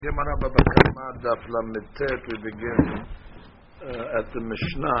Gemara Bava Kamma Daf Lametet. We begin at the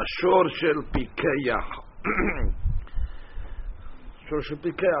Mishnah. Shiur shel Pikeach. Shiur shel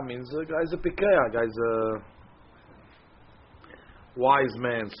Pikeach means a guy's a Pikeach. Guy's a wise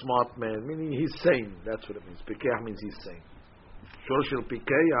man, smart man. Meaning he's sane. That's what it means. Pikeach means he's sane. Shiur shel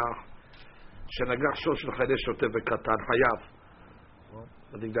Pikeach. Shenagach shiur shel Chadesh shoteh v'katan hayav. Well,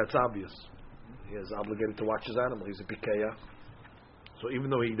 I think that's obvious. He is obligated to watch his animal. He's a Pikeach. So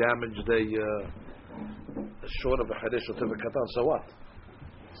even though he damaged a short of a Chadesh or Katan, so what?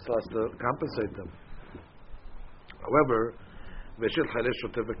 He still has to compensate them. However, Veshel Chadesh or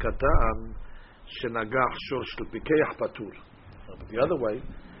Katan, Shenagach Shor Shel Pikeach Patur. But the other way,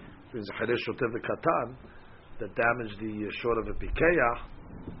 means a Chadesh or Katan that damaged the short of a Pikeach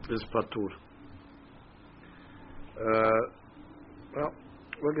is Patur. Well,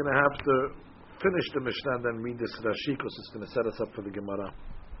 we're going to have to finish the Mishnah and then read this Rashi because it's going to set us up for the Gemara.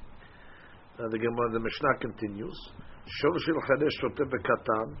 The Mishnah continues. Shiur shel Chadesh shoteh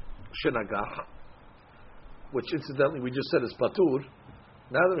v'katan shenagach, which incidentally we just said is patur.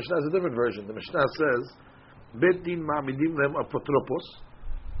 Now the Mishnah has a different version. The Mishnah says, Bet din ma'amidim lehem apotropos.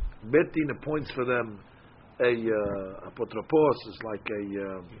 Bet din appoints for them a apotropos is like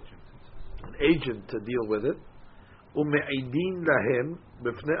an agent to deal with it. Ume'idin lahem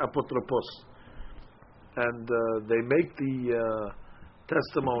b'fnei apotropos. And they make the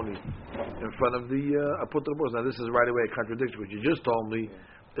testimony in front of the apotropos. Now this is right away a contradiction, which you just told me.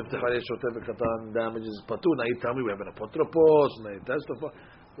 If the Chadesh shoteh v'katan damages patur, now you tell me we have an apotropos and they testify.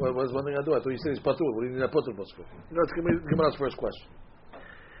 Well, what's one thing I do? I thought you said it's patur. What do you need an apotropos for? Let's give us first question.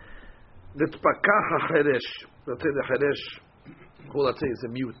 Let's say the Chadesh, who let's say is a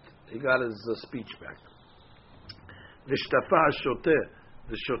mute. He got his speech back. The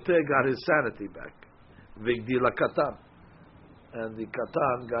shoteh got his sanity back. Vigdila katan, and the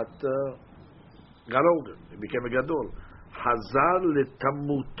katan got older. He became a gadol. Hazar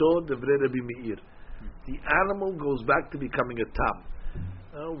letamuto devrei Rabbi Meir. The animal goes back to becoming a tam.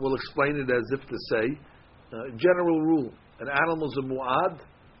 We'll explain it as if to say, general rule: an animal is a mu'ad,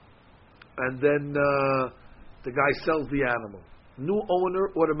 and then the guy sells the animal. New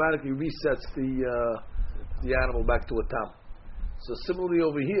owner automatically resets the animal back to a tam. So similarly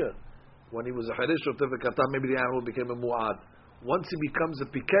over here, when he was a Chadesh or Katan, maybe the animal became a Mu'ad. Once he becomes a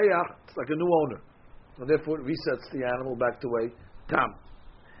Pikeach, it's like a new owner. And therefore it resets the animal back to a Tam.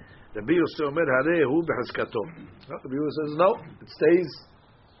 The Yosef Omer Harehu B'Haskato. The Yosef says, no,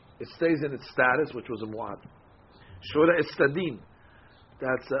 it stays in its status, which was a Mu'ad. Shora Estadin.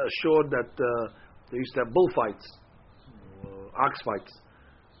 That's a shore that they used to have bullfights, ox fights.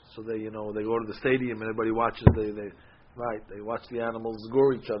 So they go to the stadium and everybody watches, they watch the animals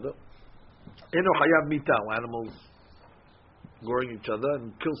gore each other. Eno hayav mita, animals goring each other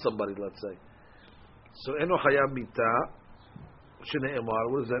and kill somebody, let's say. So eno hayav mita, shne'emar.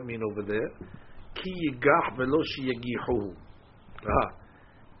 What does that mean over there? Ki yigach velo sheyagihu.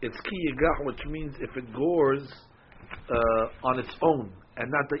 It's ki yigach, which means if it gores on its own and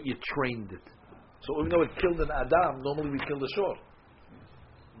not that you trained it. So even though it killed an adam, normally we kill the shore.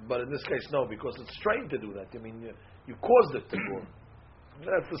 But in this case, no, because it's trained to do that. I mean, you caused it to gore.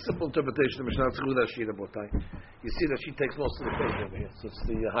 That's a simple interpretation of Mishnah. You see that she takes most of the page over here, so it's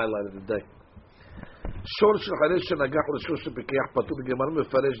the highlight of the day. Shiur shel Chadesh shenagach u'Shiur shel Pikeach patur. The Gemara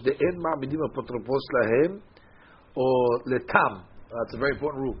mefarish de'en ma'amidim apotropos lahem or letam. That's a very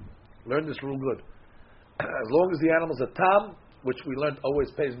important rule. Learn this rule good. As long as the animal's a tam, which we learned always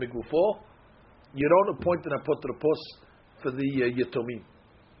pays migufo, you don't appoint an apotropos for the yetomim.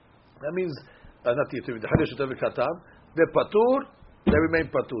 That means not the yetomim. The Chadesh shoteh v'katan ve'patur. They remain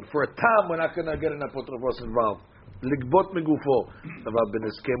patur. For a tam, we're not going to get an apotropos involved. Ligbot megufo. Aval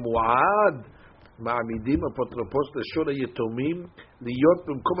b'neskem mu'ad ma'amidim apotropos l'shor yetomim liyot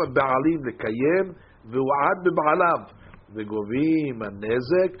b'mkom ha'ba'alim v'kayem v'u'ad b'ba'alav v'govim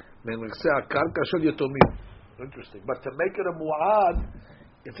ha'nezek me'nechsei ha'karka shel yetomim. Interesting. But to make it a mu'ad,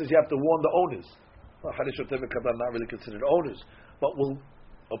 it says you have to warn the owners. Well, Chadesh shoteh v'katan not really considered owners, but we'll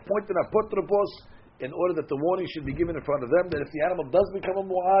appoint an apotropos in order that the warning should be given in front of them, that if the animal does become a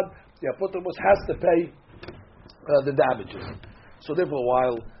mu'ad, the apotropos has to pay the damages. So therefore,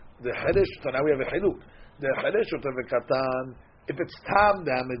 while the Chadesh, so now we have a chiluk. The Chadesh shoteh v'katan, if it's tam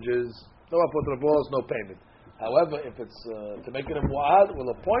damages, no apotropos, no payment. However, if it's to make it a mu'ad, we'll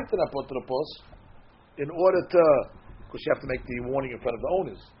appoint an apotropos in order to, because you have to make the warning in front of the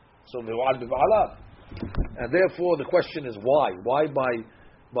owners. So the mu'ad b'ba'alav. And therefore, the question is why? Why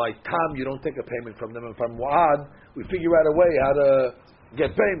by tam you don't take a payment from them, and from mu'ad we figure out a way how to get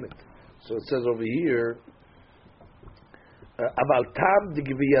payment. So it says over here, אבל tam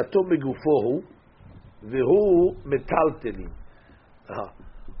דגבייתו מגופו הוא, והוא מטלטלים.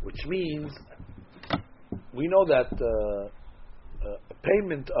 Which means, we know that a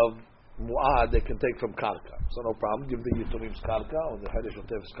payment of mu'ad they can take from karka. So no problem. Give the yitomim's karka or the Hedesh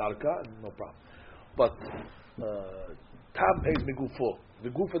Otev's karka, no problem. But tam pays megufo. The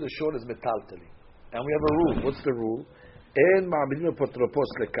goof of the short is metalteli. And we have a rule. What's the rule? En ma'amidim apotropos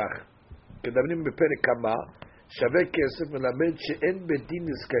lekach. כדברים בפרק קמא, שווה כסף מלמד שאין בדין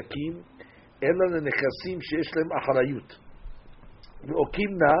נזקקים אלא לנכסים שיש להם אחריות. ואוקים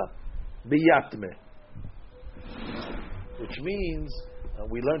נא ביתמה. Which means,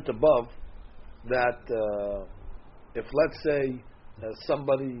 we learned above, that if let's say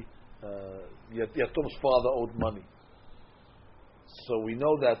somebody, Yatom's father owed money, so we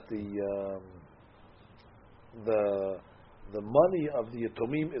know that the money of the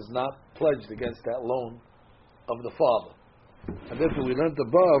Yatomim is not pledged against that loan of the father. And therefore we learned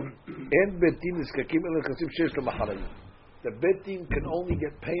above, En betin iskakim el chasim shesh lo macharayim. The betin can only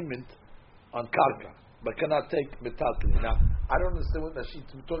get payment on karka, but cannot take metalkin. Now, I don't understand what she's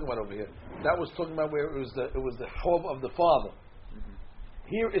talking about over here. That was talking about where it was the chov of the father.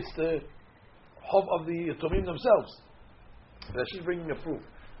 Here it's the chov of the Yatomim themselves. That she's bringing a proof.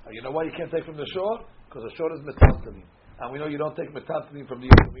 You know why you can't take from the shore? Because the shore is metalkin. And we know you don't take metalkin from the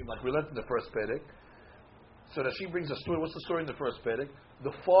Yatomim, like we learned in the first Perek. So that she brings a story. What's the story in the first Perek?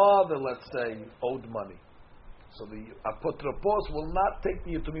 The father, let's say, owed money. So the apotropos will not take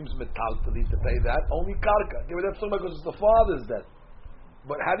the Yatomim's metalkin to pay that, only karka. Give it up because it's the father's debt.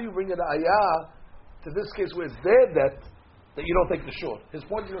 But how do you bring an ayah to this case where it's their debt that you don't take the short? His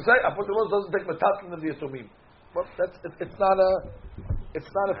point is going to say, apotropos doesn't take metalkin of the Yatomim. But it's not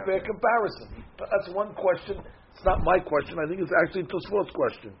a fair comparison. But that's one question. It's not my question. I think it's actually Tosfot's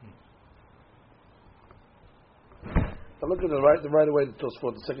question. Now look at the right away the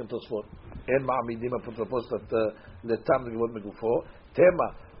Tosfot, the second Tosfot. En ma'amidim apotropos that letam negvot megufo.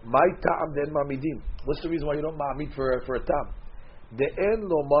 Tema my ta'am de en ma'amidim. What's the reason why you don't ma'amid for a tam? De en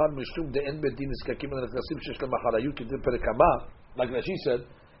lomar mishum de en bedin iskakim and nechnasim shesh lem acharayut k'dim perek Kamma. Like Rashi said,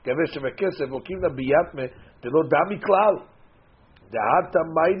 gavesh shevekesef vokim na biyatme velo dami klal. Da'ata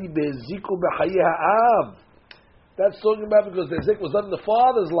ma'idi beziku b'chaye ha'av. That's talking about because the zik was done in the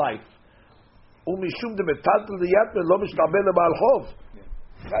father's life. Umishum de metaltel de yatme lo mishtabel le'ba'al chov.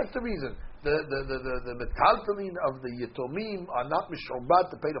 That's the reason. The metaltelin of the Yatomim are not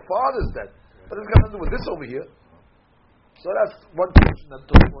mishobat to pay the father's debt. But it's got nothing to do with this over here. So that's one question that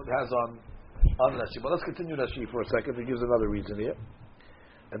Tosfot has on Rashi. But let's continue Rashi for a second. He gives another reason here.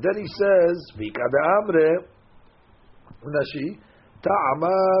 And then he says, Vika de Amre, Rashi,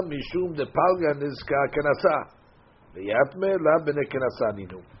 Ta'ama mishum de palga nizka kenasa.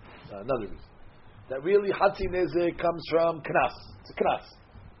 Another reason. That really Hatzi Nezek comes from Knas. It's a Knas.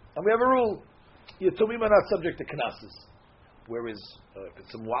 And we have a rule. Yatomim are not subject to Knases. Whereas if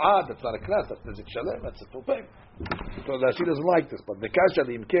it's a Mu'ad, that's not a Knas, that's Nezek Shalem, that's a full payment. So Rashi doesn't like this. But Nekasha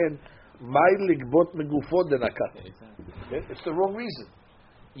Limken, Mai Ligbot Megufot Denakat. It's the wrong reason.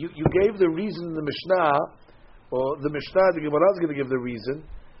 You gave the reason in the Mishnah, or the Mishnah, the Gemara is going to give the reason,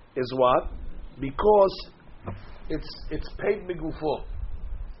 is what? Because it's paid megufo.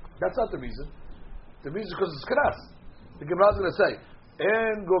 That's not the reason. The reason is because it's knas. The Gemara is going to say,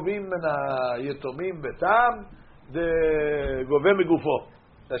 "En govim mena yetomim betam de govem megufo."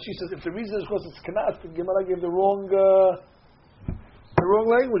 That she says, if the reason is because it's knas, the Gemara gave the wrong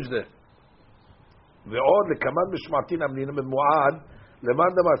language there. ועוד לקמן משמעתין המדינה במועד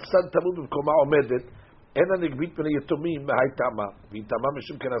למען דמצד תמוד במקומה עומדת אין הנגבית בין היתומים מהייתמה והיא תמה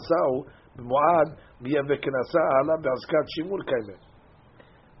משום כנסהו במועד מייבא כנסה עלה בעסקת שימור קיימת.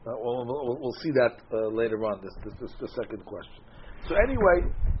 We'll see that later on, this the second question. So anyway,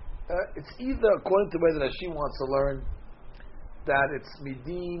 it's either according to the way that Rashi wants to learn that it's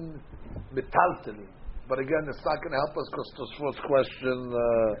midin metalteli, but again it's not going to help us because Tosfot's question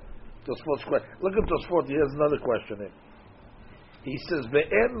look at Tosfot, he has another question here. He says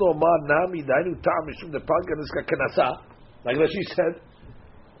ve'en lomar nami dainu ta'am mishum depalga niska kenasa, like Rashi said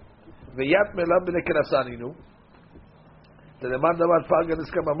ve'yat melam b'nei kenasaninu the demand about palga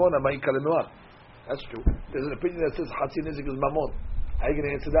niska mamon amai kalenoach. That's true. There's an opinion that says Hatzi Nizik is mamon. How are you going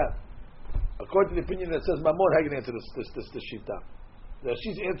to answer that? According to the opinion that says mamon, how are you going to answer this shita?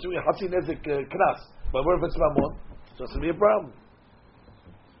 She's answering Hatzi Nizik knas, but what if it's mamon? So it's going to be a problem.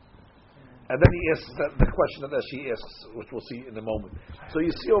 And then he asks the question that she asks, which we'll see in a moment. So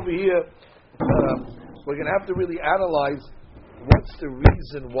you see over here, we're going to have to really analyze what's the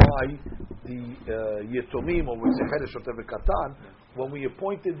reason why the Yetomim, or we say Chedesh Otev Katan, when we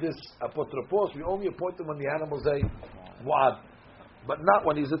appointed this apotropos, we only appoint him when the animal's a mu'ad, but not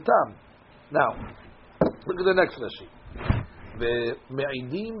when he's a tam. Now, look at the next Rashi.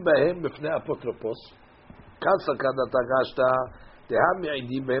 ומעידים בהם בפני אפוטרופוס, כאן סכנת הגשת, דהם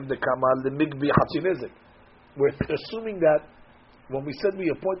מעידים בהם דקמה למגבי חצי נזק. We're assuming that when we said we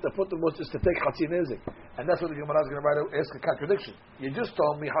appoint the apotropos is to take חצי נזק, and that's what the Gemara is going to write, ask a contradiction. You just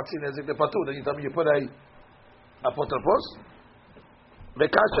told me חצי נזק לפטור, then you tell me you put a apotropos,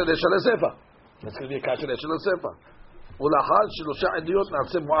 וקשה לשל הספר. That's going to be a קשה לשל הספר. ולאחר שלושה עדויות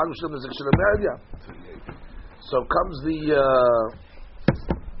נעשה מועל ושל נזק של המעדיה. So comes the.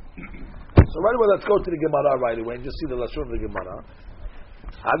 So right away, let's go to the Gemara right away and just see the lashon of the Gemara.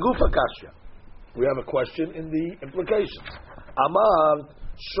 Hagufa kasha. We have a question in the implications. Amar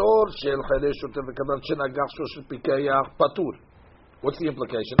shor shel chaylesh shotev v'kadar shenagach shor shel pikayach patur. What's the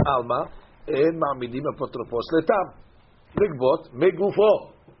implication? Alma en ma'amidim apotropos letam ligbot megufo.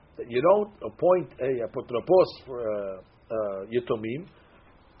 That you don't appoint a apotropos for yitomim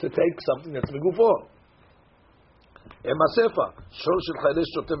to take something that's megufo. Emasefa shor shel chaylesh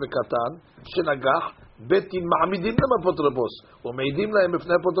shotev v'katan shenagach betin ma'amidim lem apotropos u'meidim lahem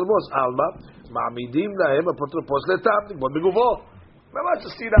b'fnei apotropos alma ma'amidim lahem apotropos letam ligbot megufo. Let's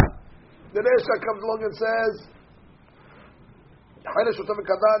just see that. The Resha comes along and says chaylesh shotev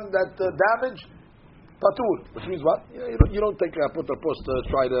v'katan that damage patur, which means what? You don't take a apotropos to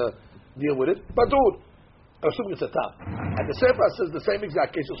try to deal with it. Patur, assuming it's a tam. And the Sefer says the same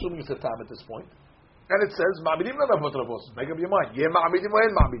exact case, assuming it's a tam at this point. And it says ma'amidim la apotropos. Make up your mind. Ye ma'amidim wa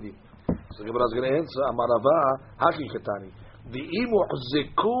en ma'amidim. So the Gemara is going to answer amarava hakikatani. V'imu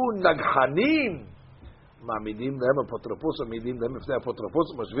ziku naghanim ma'amidim lahem apotropos ma'amidim lahem b'fnei apotropos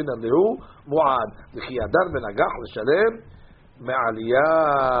mashvin lehu mu'ad v'chi adar benagach l'shalem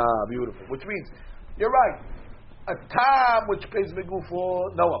me'aliyah. Beautiful. Which means you're right. A tam which pays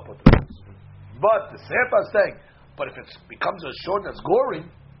megufo, no apotropos. But the Sefer is saying, but if it becomes a short that's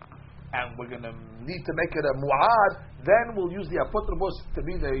goring, and we're going to need to make it a mu'ad, then we'll use the apotropos to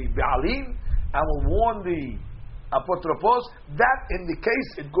be the be'alim, and we'll warn the apotropos that in the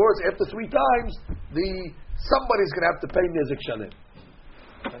case it gores after 3 times, somebody's going to have to pay nezik shalim.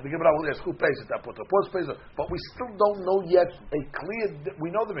 And the Gemara will ask who pays it, the apotropos pays it, but we still don't know yet a clear.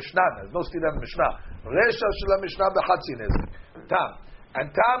 We know the Mishnah. There's no still in the Mishnah. Resha shel Mishnah b'chatzi nezik tam, and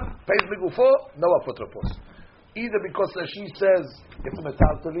tam pays migufo, no apotropos. Either because she says it's a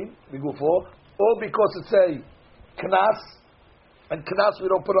metaltalin migufo, or because it's a knas, and knas we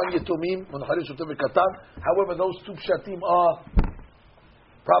don't put on yitumim on chaylesh shotev v'katan. However, those 2 pshatim are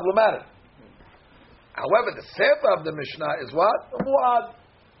problematic. However, the sefer of the Mishnah is what? A mu'ad.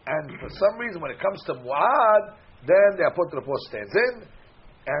 And for some reason, when it comes to mu'ad, then the apotropos stands in,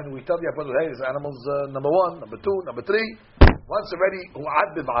 and we tell the apotropos, hey, this animal's number 1, number 2, number 3. Once already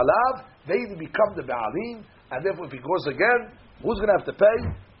mu'ad b'ba'alav, they become the ba'alim, and therefore if he goes again, who's going to have to pay?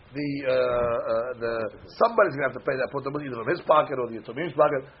 Somebody's going to have to pay that apotropos either from his pocket or the Yitomim's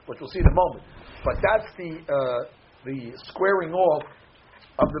pocket, which we'll see in a moment. But that's the squaring off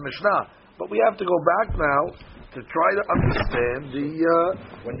of the Mishnah. But we have to go back now to try to understand the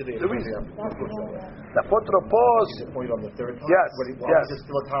reason. The apotropos. On the 3rd time? Yes. Yes.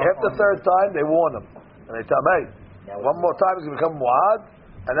 After the 3rd time, they warn him. And they tell him, hey, one more time he's going to become mu'ad,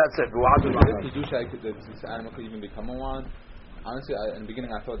 and that's it. This animal could even become a mu'ad. Honestly, in the beginning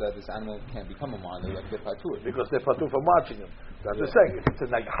I thought that this animal can't become a mu'ad. They're patur. Because they're patur for watching him. That's what I'm saying. If it's a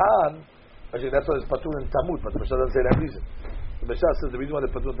naghan, actually that's why it's patur in Talmud, but the Mishnah doesn't say that reason. The Mishnah says the reason why they're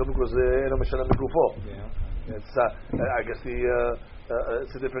patur in Talmud was Mishnah Megufo. It's I guess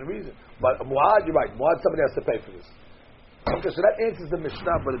it's a different reason. But mu'ad, you're right. Mu'ad, somebody has to pay for this. Okay, so that answers the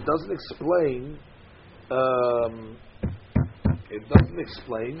Mishnah, but it doesn't explain. It doesn't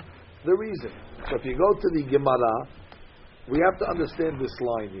explain the reason. So if you go to the Gemara, we have to understand this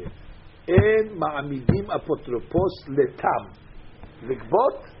line here. En ma'amidim apotropos letam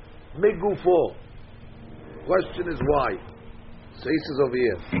likbot megufo. Question is why? So he says over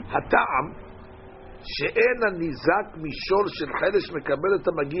here, hatam she'en הנזק מישור של חלש מקבל את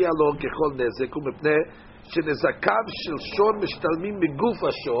המגיע לו ככל נזק ומפני שנזקיו של שור משתלמים מגוף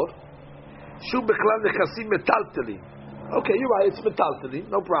השור שהוא בכלל נכסים מטלטלים. Okay, you're right, it's מטלטלים,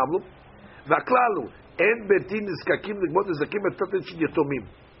 no problem. והכלל הוא, אין ביתים נזקקים לגבות נזקים מטלטלים של יתומים.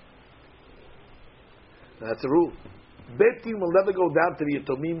 That's a rule. Betim will never go down to the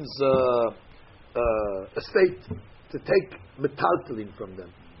Yatomim's estate to take metaltalin from them.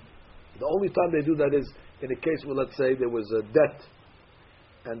 The only time they do that is in a case where, let's say, there was a debt,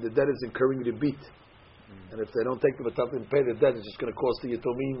 and the debt is incurring rebit. And if they don't take the metaltalin and pay the debt, it's just going to cost the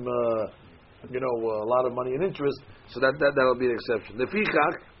Yatomim a lot of money in interest, so that'll be an exception.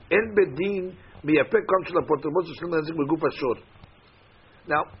 Lefichach en bedin miyapek kam shel apotropos shel nezik beguf ashor.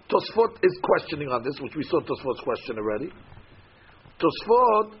 Now Tosfot is questioning on this, which we saw Tosfot's question already.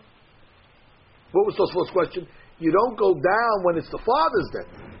 Tosfot, what was Tosfot's question? You don't go down when it's the father's death.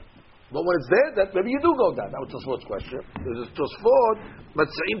 But when it's there, that maybe you do go down. That was Tosfot's question. There's Tosfot,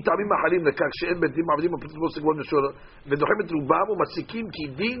 Matza'im Tamim Mahalim Lekach She'en Bedim Ma'avdim Apotropos Segvon Neshor V'dochem Et Rubam U'Matzikim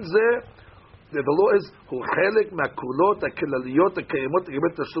Ki Din Zeh. The law is Hu Chelek Ma'kulot HaKelaliyot HaKayemot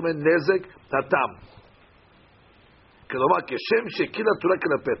Legabei Tashlumei Nezek Hatam. כלומר, כשם שהקילה התורה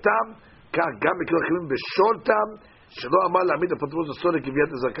כלפי תם, כך גם מקילה חייבים בשור תם, שלא אמר להעמיד אפוטרופוס אסור לקביעת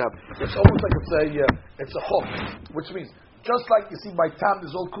נזקיו. It's almost like it's a chok, which means, just like you see by tam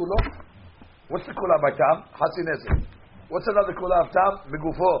is all kula. What's the kula by tam? Hatzi nezek. What's another kula of tam?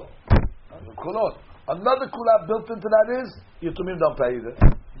 Megufo. Kulot. Another kula built into that is, Yitumim don't pay either.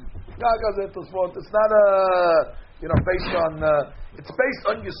 It's not based on, it's based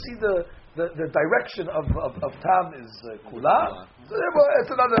on, you see the direction of tam is kula, so therefore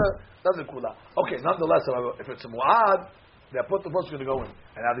it's another kula. Okay, nonetheless, however, if it's a mu'ad, the apotropos is going to go in.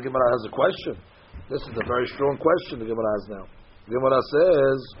 And now the Gemara has a question. This is a very strong question the Gemara has now. The Gemara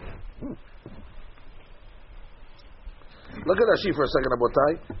says, look at Rashi for a second,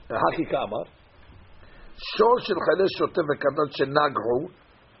 Abotai. Haki Kamma. Shor shel chalesh shotev v'katan shenaghu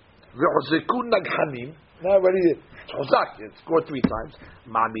v'hozeku naghanim. Now already it's chozak. It's scored 3 times.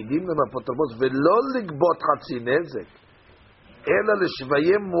 Ma'amidim lem apotropos v'lo ligbot chatzi nezek ela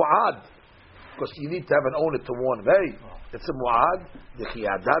l'shvayem mu'ad. Because you need to have an owner to warn him. Hey, it's a mu'ad.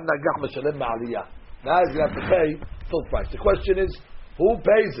 D'chiyadan nagach v'shalem ma'aliyah. Now you have to pay full price. The question is, who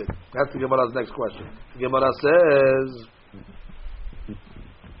pays it? That's the Gemara's next question. The Gemara says,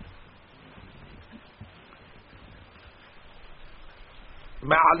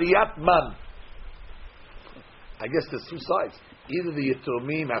 Ma'aliyat man. I guess there's 2 sides. Either the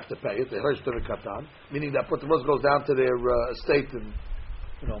Yitumim have to pay it, the Hirsh to the Katan, meaning that Apotropos goes down to their estate and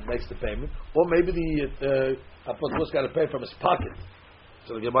makes the payment, or maybe the Apotropos got to pay from his pocket.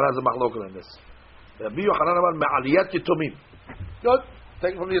 So the Gemara has a machlokah on this. Rabbi Yochanan amar Ma'aliyat Yitumim. Good,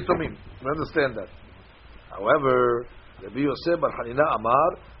 take it from the Yitumim. We understand that. However, Rabbi Yosef bar Hanina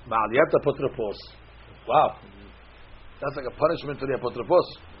amar Ma'aliyat Apotropos. Wow, that's like a punishment to the Apotropos.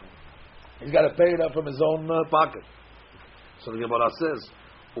 He's got to pay it out from his own pocket. So the Gemara says,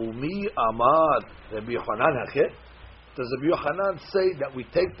 Umi amar Rabbi Yochanan hachet. Does Rabbi Yochanan say that we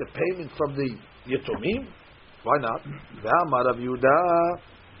take the payment from the Yitumim? Why not? Ve'amar Rabbi Yehuda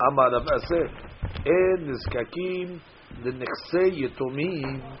amar Rav Aseh en nizkakim lenechsei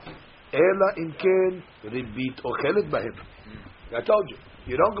Yitumim ela imken ribit ochelet bahem. I told you,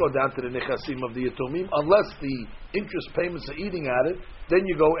 you don't go down to the nechasim of the Yitumim unless the interest payments are eating at it. Then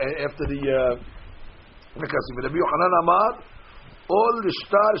you go after the nechasim. Rabbi Yochanan amar all the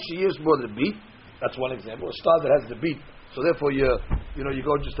shtar sheyesh bo ribit. That's one example. A shtar that has the beat, so therefore you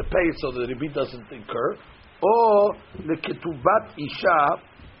go just to pay it so that the beat doesn't incur. Or the ketubat isha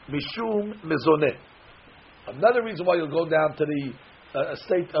mishum mezoneh. Another reason why you'll go down to the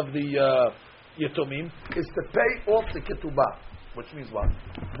estate of the Yitumim is to pay off the ketubah, which means what?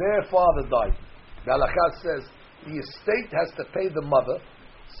 Their father died. The halakha says the estate has to pay the mother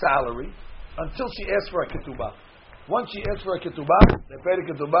salary until she asks for a ketubah. Once she asks for a ketubah, they pay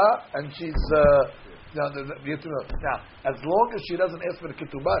the ketubah, and she's now. As long as she doesn't ask for the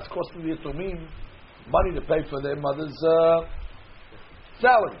ketubah, it's costing the Yitumim money to pay for their mother's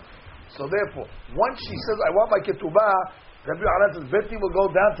salary. So therefore, once she says, "I want my ketubah," Rabbi Yochanan says, "Beti will go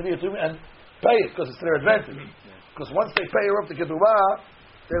down to the Yitumim and pay it because it's their advantage." Because once they pay her up the ketubah,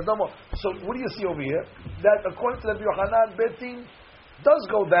 there's no more. So what do you see over here? That according to Rabbi Yochanan, Beti does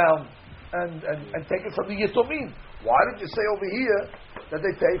go down and take it from the Yitumim. Why did you say over here that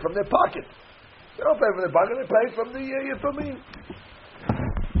they pay from their pocket? They don't pay from their pocket, they pay from the Yitumim.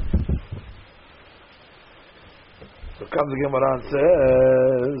 So comes the Gemara and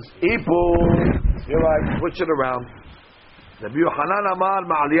says, Ipu, you're right, switch it around. Rabbi Yochanan amar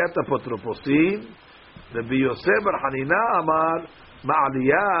ma'aliyat apotroposim, Rabbi Yosef bar Hanina amar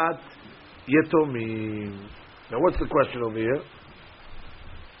ma'aliyat Yitumim. Now what's the question over here?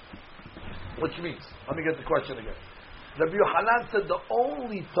 Which means, let me get the question again. Rabbi Yochanan said the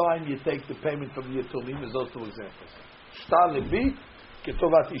only time you take the payment from the Yitumim is those 2 examples. Shtar lebit,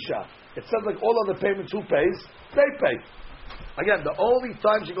 ketovat isha. It says like all other payments, who pays? They pay. Again, the only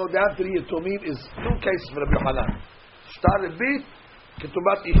time you go down to the Yitumim is 2 cases for Rabbi Yochanan. Shtar lebit,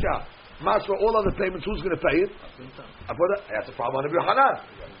 ketovat isha. Mas for all other payments, who's going to pay it? That's a problem on Rabbi Yochanan.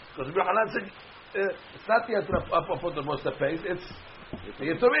 Because Rabbi Yochanan said, it's not the Apotropos that pays, it's the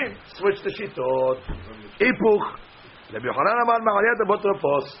Yitomim. Switch the Shitot. Ipuch. Rabbi Yochanan Amar Ma'aliyat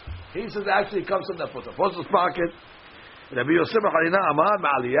Apotropos. He says actually it comes from the Apotropos' pocket. Rabbi Yosef Halina Amar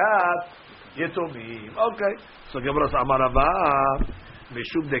Ma'aliyat Yitomim. Okay. So Gemara Amar Abba.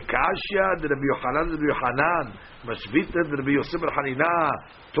 Mishum de Kashya de Rabbi Yochanan. Mashvita de Rabbi Yosef Halina.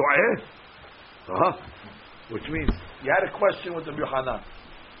 To'eh. Which means you had a question with Rabbi Yochanan.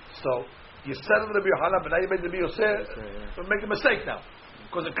 So you said Rabbi Yochanan, but now you made Rabbi Yosef make a mistake now.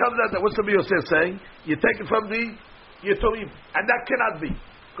 Because it comes out that what's Rabbi Yosef saying? You take it from the Yitomim. And that cannot be.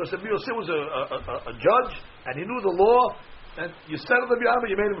 Because Rabbi Yosef was a judge, and he knew the law, and you said Rabbi Yochanan, but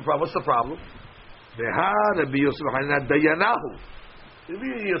you made him a problem. What's the problem? Rabbi Yosef Dayanahu. Rabbi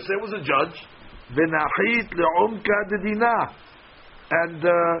Yosef was a judge. V'nachit le'omka dedina. And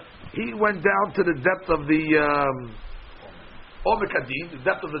he went down to the depth of the Omek Hadin, the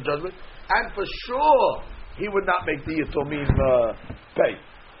depth of the judgment, and for sure he would not make the Yitomim pay.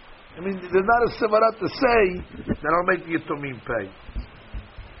 I mean, there's not a Sevarat to say that I'll make the Yitomim pay.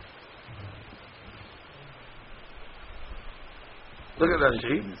 Look at that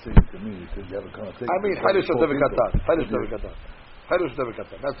sheet. I mean, Harush Katan. Harush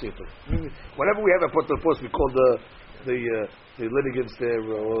Katan. That's it. Whenever we have a Potapos, we call the litigants there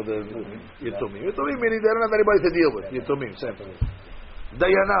or the Yitomim. Yitomim meaning they don't have anybody to deal with. Yitomim, same thing.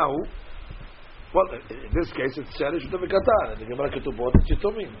 Dayanahu. Well, in this case, it's Sharish Katan. And the Gemara Ketubot, it's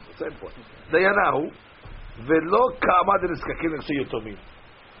Yitomim. Same point. Dayanahu. Velo Kamma de Niskakim Yitomim.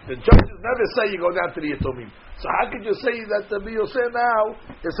 The judges never say you go down to the Yitomim. So how could you say that the Yosef now?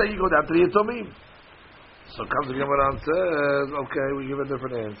 They say you go down to the Yitomim. So comes the Gemara and says, okay, we give a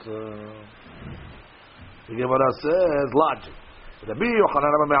different answer. The Gemara says logic. Rabbi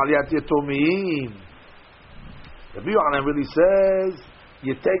Yochanan Ma'aliyat Yitomim. Rabbi Yochanan really says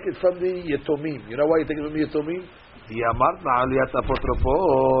you take it from the Yitomim. You know why you take it from the Yitomim? The Amar Ma'aliyat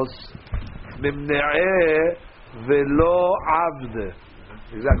Apotropos Mimne'eh Velo Avde.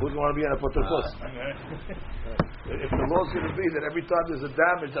 Exactly. Who's going to be an Apotropos? If the law is going to be that every time there's a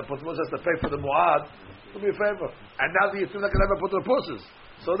damage, the Apotropos has to pay for the Mu'ad, do me a favor. And now the Yitomim are going to have Apotroposes.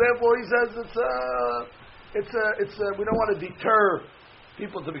 So therefore, he says we don't want to deter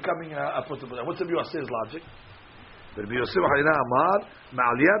people to becoming Apotropos. What's the Yosef's logic? The Yosef Halina Amar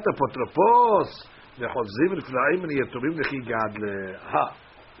Ma'aliyat Apotropos Nechozim Neflaim and Yitomim Nechi Gadle. Ha.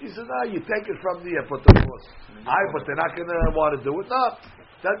 He says, you take it from the Apotropos. But they're not going to want to do it. No.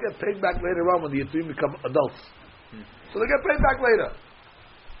 They'll get paid back later on when the Yitomim become adults. So they get paid back later.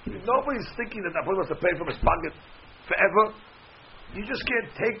 Nobody's thinking that the Apotropos has to pay from his pocket forever. You just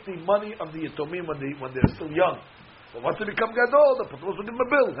can't take the money of the Yitomim when they're still young. But once they become Gadol, the Apotropos will give them a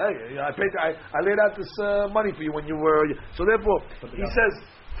bill. Hey, I laid out this money for you when you were... So therefore, he says,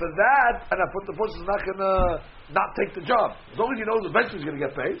 for that, and Apotropos is not going to not take the job. As long as he knows eventually he's going to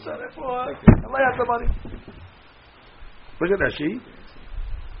get paid, so therefore, lay out the money. Look at that sheet.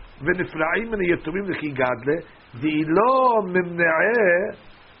 ונפלאים מן היתומים לכי גדלה, די לא ממנעה,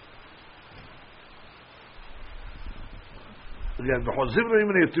 וחוזרים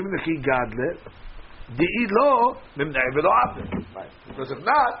מן היתומים לכי גדלה, די לא ממנעה ולא עבדה. Because if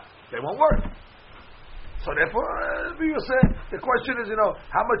not, they won't work. So therefore, the question is,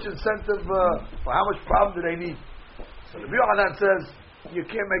 how much incentive or how much problem do they need? So the Yochanan says, you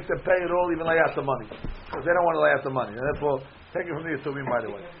can't make them pay at all, even lay out the money. Because they don't want to lay out the money. And therefore, take it from the Yitomim right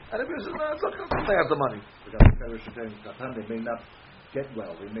away. And if you say, no, it's okay, lay out the money. They may not get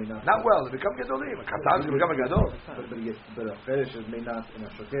well. They may not. Not well. They become Gedolim. Katan can become a Gadol. But a Fetish may not, in a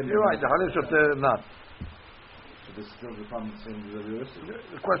Shoter. You're right. The Halish Shoter, not. So this still becomes the same.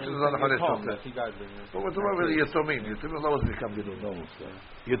 The question is on the Halish Shoter. But what's wrong with the Yitomim? Yitomim will always become Gedolim.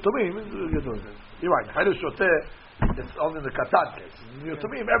 Yitomim is Gedolim. You're right. Halish Shoter, it's only in the Katan case. In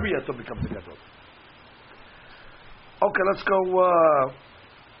Yitomim, every Yitom becomes a Gadol. Okay, let's go.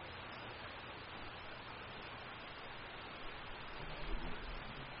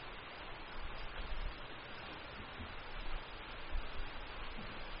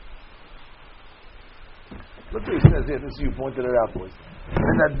 Look what he says here. This is you pointed it out, boys.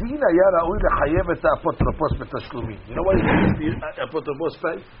 And Adina Yaraui lechayev et apotropos betashlumin. You know why he says the apotropos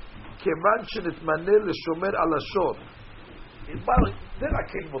pay? Kevan shenitmaneh leshomer al hashor. They're not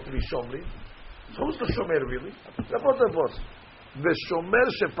capable to be shomrim. So who's the shomer really? The apotropos. Veshomer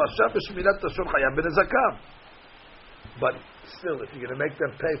shepasha b'shmirat hashor chayav benezakam. But still, if you're going to make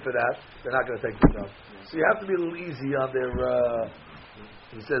them pay for that, they're not going to take the job. So you have to be a little easy on their.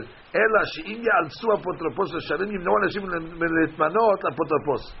 He says, "Ela she'im ya'alzu apotropos l'sharim yimneu anashim l'itmanot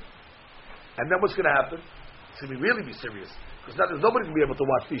apotropos." And then what's going to happen? It's going to really be serious because now there's nobody going to be able to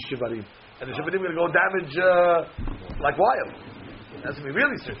watch these shivarim, and the shivarim are going to go damage like wild. That's to be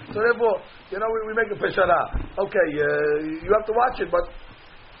really serious. So therefore, we make a peshara. Okay, you have to watch it, but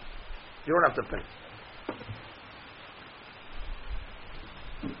you don't have to pay.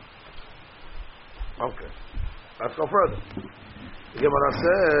 Okay, let's go further. The Gemara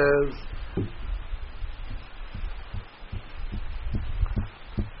says,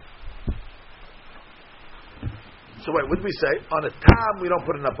 so wait, what did we say? On a tam, we don't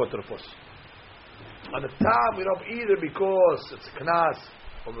put an apotropos. On a tam, we don't either because it's a knas.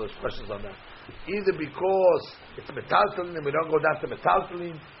 All those questions on that. Either because it's metaltalin and we don't go down to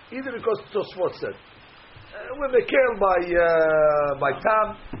metaltalin. Either because Tosfot said we're mekel by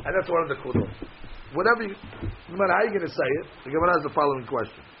tam, and that's one of the kudot. Whatever, no matter how you're going to say it, the Gemara has the following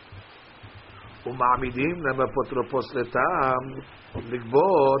question: Uma'amidim lema apotropos letam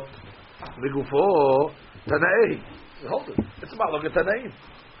ligbot ligufo tanei. Hold it. It's about look at tanaim.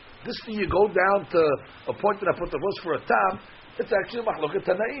 This thing you go down to a point that I put the verse for a tam, it's actually machloket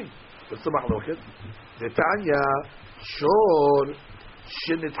tanaim. What's the machloket? The Tanya shor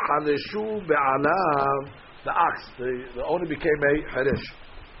shenitchaleshu be'alav. The ox, the owner became a haresh.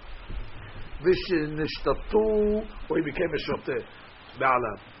 Vishinishtatu, or he became a shoteh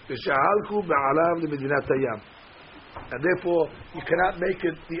be'alav. Vishahalku be'alav lemedinat hayam. And therefore, you cannot make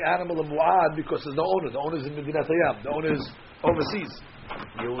it the animal of mu'ad because there's no owner. The owner is in medinat hayam. The owner is overseas.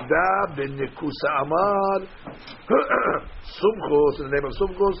 Yehuda ben Nekusa Amar Sumchos, in the name of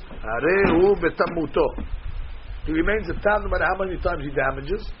Sumchos, Arehu betamuto. He remains a tam no matter how many times he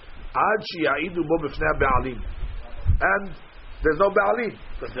damages. Ad shi'aidu bo b'fnei ba'alim. And there's no ba'alim.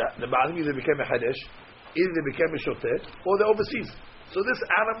 Because the ba'alim either became a hadesh, either they became a shoteh, or they're overseas. So this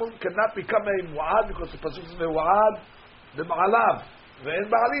animal cannot become a mu'ad because the pasuk is mu'ad the ma'alav. Ve'en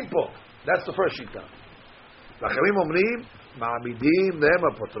ba'alim po. That's the first shita. L'charim omrim Ma'amidim them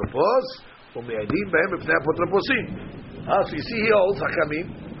apotropos, u'me'edim behem b'fnei apotroposim. So you see, he holds Hakamim.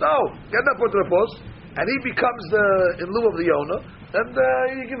 No, get the apotropos, and he becomes in lieu of the owner, and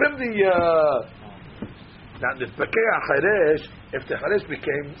you give him the. Now the Pekei HaCharesh, if the Charesh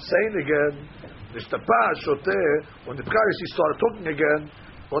became sane again, Nishtapa Shoteh, when the Charesh he started talking again,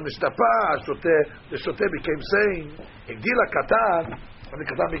 when Nishtapa Shoteh, the Shoteh became sane. Igdila Katan, when the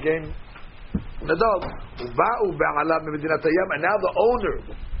Katan became the dog, and now the owner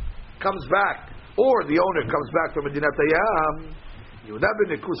comes back, or the owner comes back from Medinat Hayam. Yehuda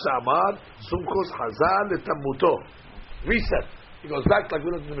ben Nekusa Amar Sumchos Hazal letamuto. Reset. He goes back like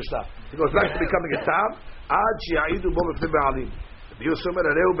we learned in the Mishnah. He goes back to becoming a tam. Ad shi'aidu bo b'fnei ba'alim. Yusumer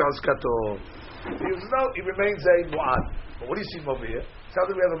areu be'azkato. He remains a mu'ad. But what do you see over here? Sounds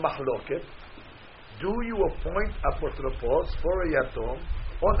like we have a mahloket. Do you appoint apotropos for a yatom,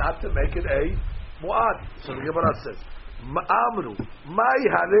 or not to make it a mu'ad? So the Gemara says, Amru, mai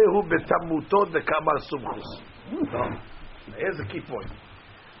harehu betamutot de kamar sumchus. No. Here's the key point.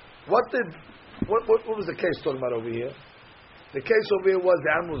 What was the case talking about over here? The case over here was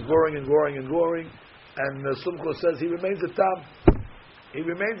the animal was goring and goring and goring, and Sumchus says he remains a tam. He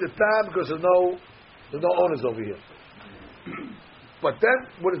remains a tam because there's no owners over here. But then,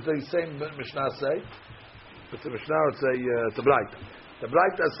 what does the same Mishnah say? It's a Mishnah, it's a Braita. The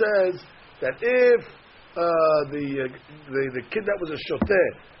Braita says that if the kid that was a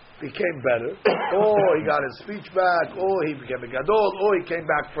shoteh became better, or he got his speech back, or he became a gadol, or he came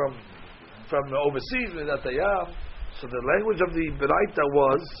back from overseas, so the language of the Braita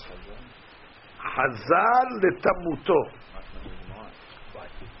was Hazal letamuto.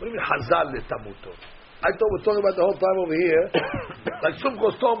 What do you mean Hazal letamuto? I thought we're talking about the whole time over here. Like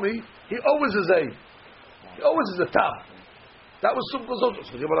Sumchos told me, he always is a tam. That was Sumchos also.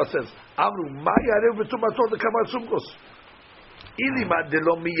 So the Gemara says, Amru, ma yarev v'tumatot l'kamar Sumchos. Ilima de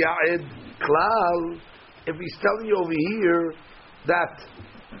lo miya'ed klal. If he's telling you over here that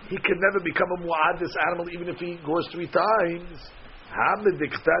he can never become a mu'ad, this animal, even if he goes 3 times. Hamid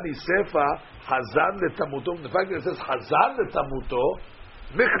diktani sefa hazan letamuto. The fact that it says hazan letamuto,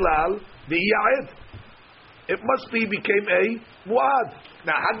 michlal miya'ed. It must be he became a mu'ad.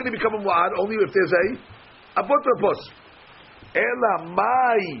 Now, how can he become a mu'ad? Only if there's a apotropos. Ela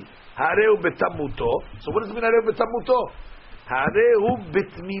mai hareu betamuto. So what does it mean hareu betamuto? Hareu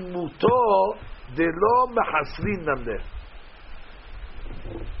bitmimuto de lo mahasrin namdeh.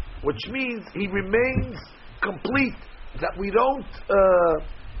 Which means he remains complete. That we don't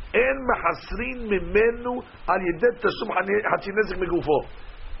en mahasrin mimenu al yedet tasum hachinezik megufo.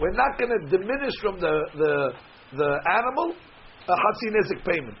 We're not going to diminish from the animal a hatzinezik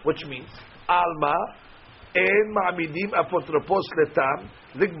payment, which means alma en ma'amidim apotropos letam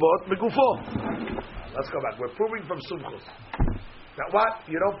ligbot megufo. Let's go back. We're proving from Sumchos. Now what?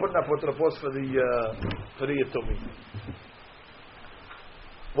 You don't put an apotropos for the yatumi.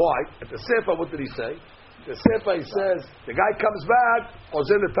 Why? At the Sefer, what did he say? The Sefer, he says, the guy comes back,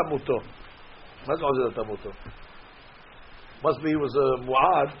 Ozel Tamuto. What's Ozel Tamuto? Must be he was a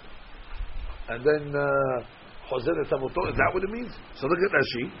Mu'ad, and then Ozel Tamuto. Is that what it means? So look at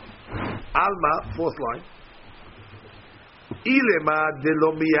Rashi. Alma, fourth line. Ilema de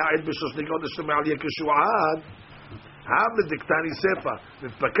lo miya'ed b'shosh nikod shemei al yekeshu'ad. Ham l'diktani Sefer.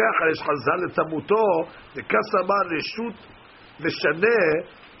 Mitpakach al yesh chazal Tamuto. The kasama reshut l'shaneh.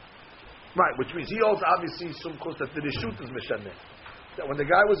 Right, which means he holds obviously sumkos that the reshut is mishaneh. That when the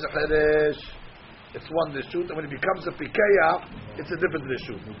guy was a cheresh, it's one reshut, and when he becomes a pikeya, it's a different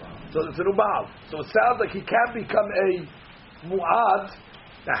reshut. So it's a rubal. So it sounds like he can become a mu'ad.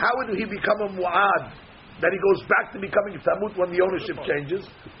 Now, how would he become a mu'ad? That he goes back to becoming a tamut when the ownership changes,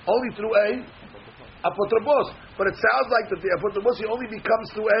 only through a apotropos. But it sounds like that the apotropos he only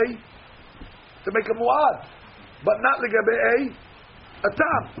becomes through to make a mu'ad, but not legabe a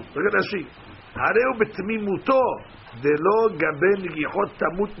tam. Look at Rashi. Hareu betmimuto delo gabe nigichot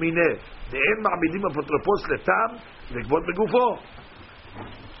tamut mineh de'en ma'amidim apotropos letam legvot begufo.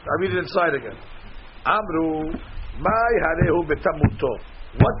 I read it inside again. Amru mai hareu betamuto.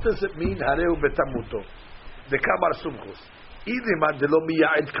 What does it mean hareu betamuto? The kamar sumkos. Idima delo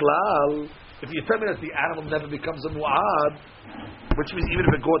miya'ed klal. If you tell me that the animal never becomes a mu'ad, which means even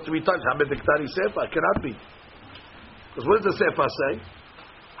if it goes 3 times, hamed diktari sefer cannot be. Because what does the Sefer say?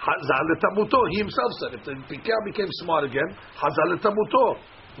 Hazal tamuto. He himself said, if the Pikar became smart again, Hazal tamuto.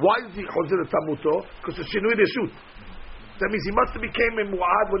 Why is he Hazal tamuto? Because it's Shinui Reshut. That means he must have became a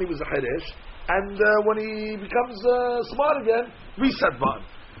Mu'ad when he was a Cheresh, and when he becomes smart again, reset button.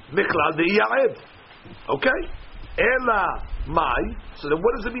 Miklal de Ya'ed. Okay? Ela Mai. So then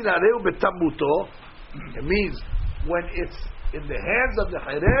what does it mean? Areu betamuto. It means when it's in the hands of the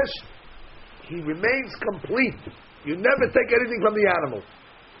Cheresh, he remains complete. You never take anything from the animal,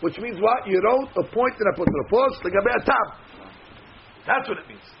 which means what? You don't appoint an apotropos legabe a tam. That's what it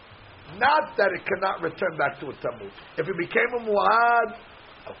means. Not that it cannot return back to a tamut. If it became a mu'ad,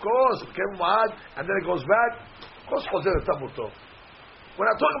 of course, it became a mu'ad, and then it goes back, of course, chozer a tamuto. We're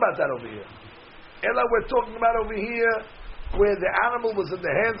not talking about that over here. Ella, we're talking about over here where the animal was in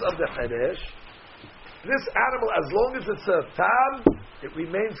the hands of the cheresh. This animal, as long as it's a tam, it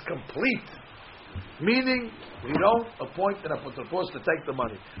remains complete. Meaning, we don't appoint an apotropos to take the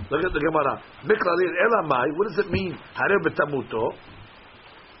money. Look at the Gemara. Miklalir elamai. What does it mean? Hareu betamuto.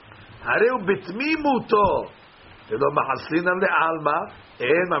 Hareu bitmimuto. Velo mahaslinan le'alma.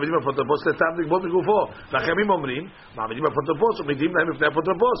 En ma'amidim apotropos letam ligvot begufo. V'chemim omrim. Ma'amidim apotropos. Umidim lahem b'fnei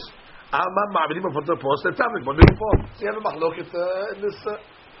apotropos. Alma ma'amidim apotropos letam ligvot begufo. So you have a mahloket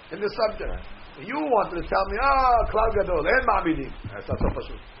in this subject. You wanted to tell me, klal gadol. En ma'amidim. That's not so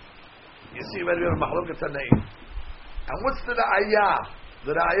pashut. You see, when you're mahlok tanaim. And what's the ra'ayah?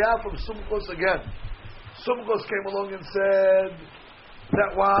 The ra'ayah from Sumkos again. Sumkos came along and said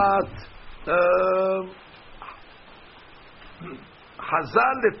that what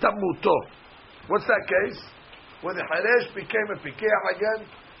Hazal letamuto. What's that case? When the Haresh became a Pikeah again.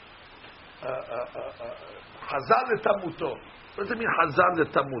 Hazal letamuto. What does it mean Hazal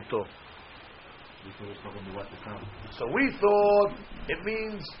letamuto? So we thought it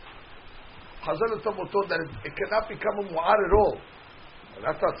means Hazal tamuto, that it cannot become a mu'ar at all. Well,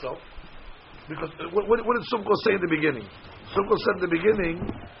 that's not so. Because what did Sumko say in the beginning? Sumko said in the beginning,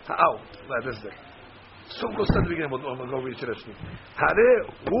 this is it. Sumko said in the beginning, we'll go reach it. Hare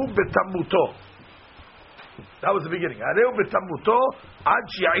hu betamuto. That was the beginning. Hare hu betamuto ad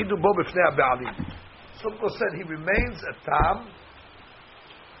shi'idu bo b'fnei ha'ba'alim. Sumko said he remains a tam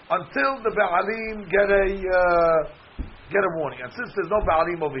until the ba'alim get a warning. And since there's no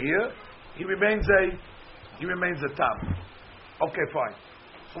ba'alim over here, he remains a tam. Okay, fine.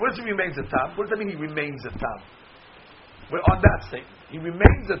 So what does he remains a tam? What does that mean? He remains a tam. We're on that statement. He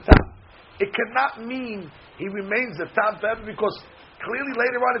remains a tam. It cannot mean he remains a tam forever, because clearly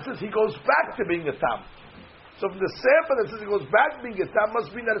later on it says he goes back to being a tam. So from the sefer that says he goes back to being a tam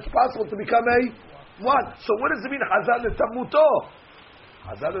must mean that it's possible to become a one. So what does it mean? Hazal tamuto.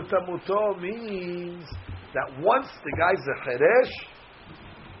 Hazal tamuto means that once the guy's a cheresh,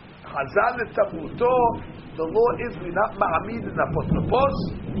 Hazal tamuto, the law is we not ma'amid in apotropos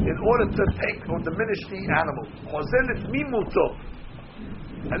in order to take or diminish the animal. Chozel mimuto,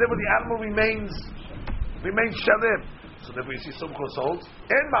 and then when the animal remains shalim. So therefore you see some holds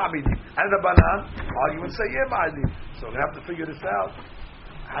and ma'amidim, and the banan argue and say yeah ma'amidim. So we have to figure this out.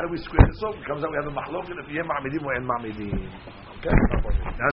 How do we square this up? It comes out we have the mahloket if yeah ma'amidim or en ma'amidim. Okay.